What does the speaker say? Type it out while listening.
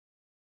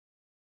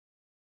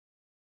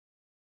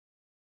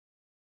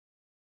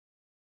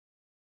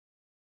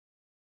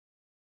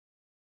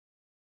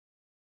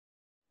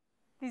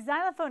The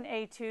xylophone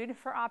etude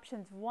for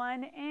options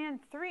 1 and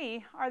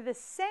 3 are the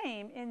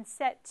same in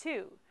set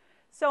 2.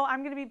 So I'm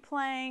going to be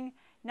playing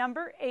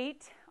number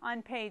 8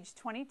 on page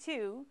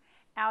 22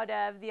 out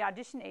of the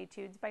Audition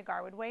Etudes by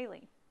Garwood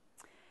Whaley.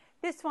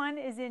 This one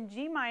is in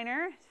G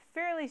minor,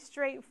 fairly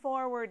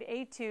straightforward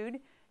etude,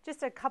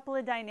 just a couple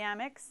of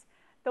dynamics.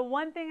 The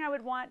one thing I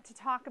would want to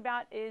talk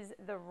about is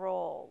the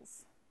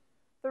rolls.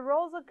 The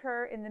rolls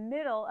occur in the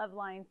middle of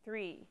line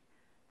 3.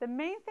 The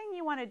main thing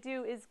you want to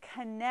do is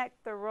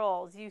connect the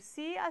rolls. You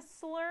see a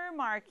slur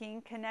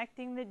marking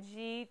connecting the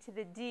G to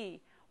the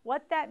D.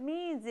 What that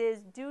means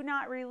is do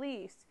not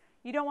release.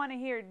 You don't want to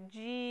hear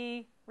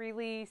G,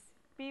 release,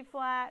 B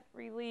flat,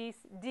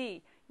 release,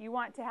 D. You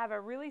want to have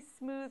a really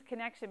smooth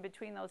connection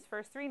between those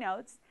first 3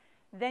 notes.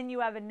 Then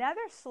you have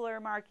another slur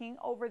marking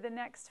over the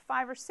next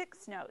 5 or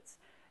 6 notes.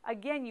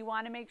 Again, you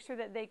want to make sure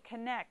that they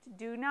connect.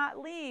 Do not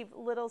leave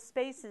little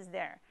spaces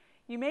there.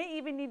 You may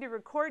even need to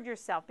record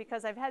yourself,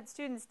 because I've had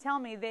students tell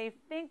me they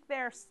think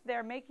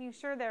they're making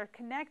sure they're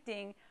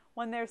connecting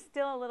when there's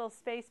still a little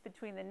space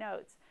between the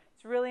notes.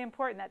 It's really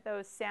important that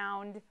those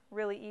sound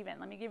really even.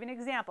 Let me give you an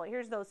example.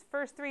 Here's those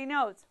first 3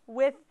 notes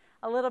with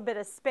a little bit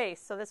of space.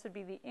 So this would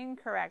be the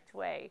incorrect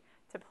way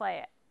to play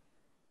it.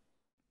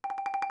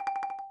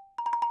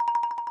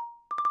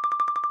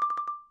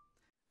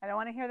 I don't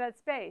want to hear that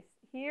space.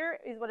 Here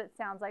is what it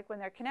sounds like when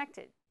they're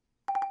connected.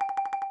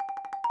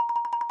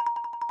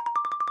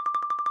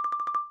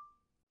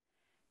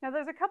 Now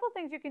there's a couple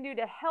things you can do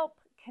to help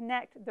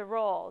connect the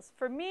rolls.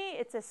 For me,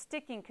 it's a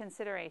sticking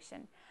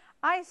consideration.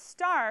 I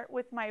start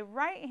with my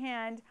right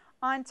hand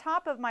on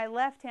top of my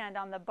left hand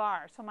on the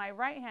bar, so my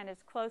right hand is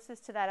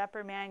closest to that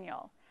upper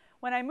manual.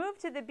 When I move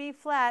to the B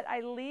flat,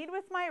 I lead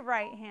with my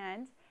right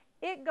hand.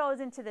 It goes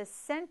into the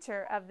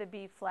center of the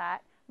B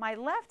flat. My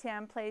left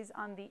hand plays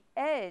on the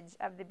edge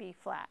of the B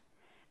flat.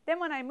 Then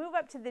when I move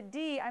up to the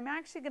D, I'm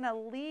actually going to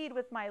lead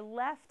with my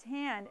left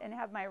hand and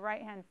have my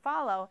right hand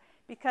follow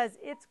because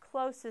it's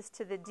closest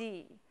to the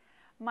D.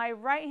 My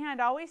right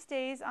hand always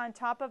stays on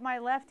top of my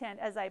left hand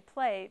as I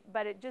play,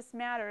 but it just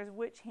matters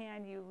which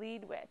hand you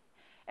lead with.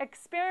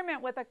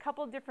 Experiment with a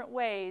couple different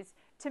ways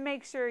to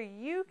make sure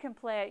you can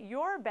play it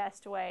your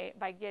best way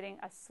by getting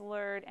a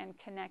slurred and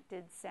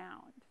connected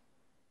sound.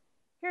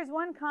 Here's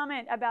one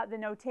comment about the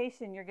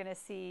notation you're going to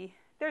see.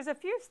 There's a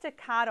few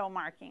staccato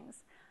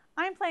markings.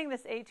 I'm playing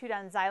this etude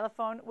on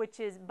xylophone, which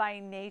is by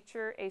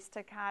nature a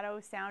staccato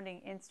sounding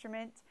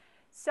instrument.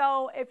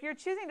 So if you're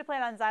choosing to play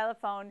it on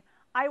xylophone,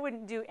 I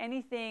wouldn't do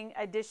anything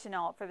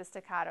additional for the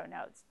staccato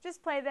notes.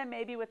 Just play them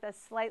maybe with a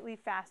slightly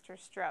faster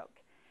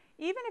stroke.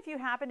 Even if you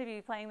happen to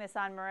be playing this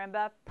on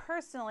marimba,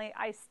 personally,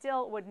 I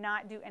still would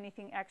not do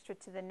anything extra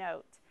to the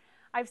note.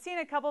 I've seen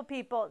a couple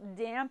people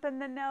dampen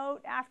the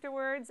note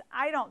afterwards.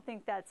 I don't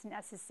think that's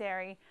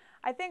necessary.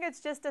 I think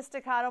it's just a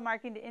staccato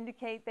marking to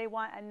indicate they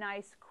want a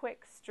nice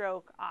quick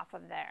stroke off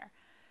of there.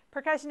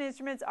 Percussion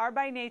instruments are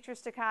by nature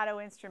staccato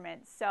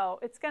instruments, so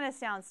it's going to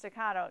sound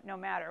staccato no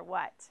matter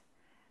what.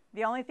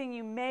 The only thing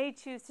you may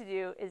choose to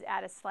do is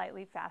add a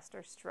slightly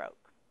faster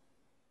stroke.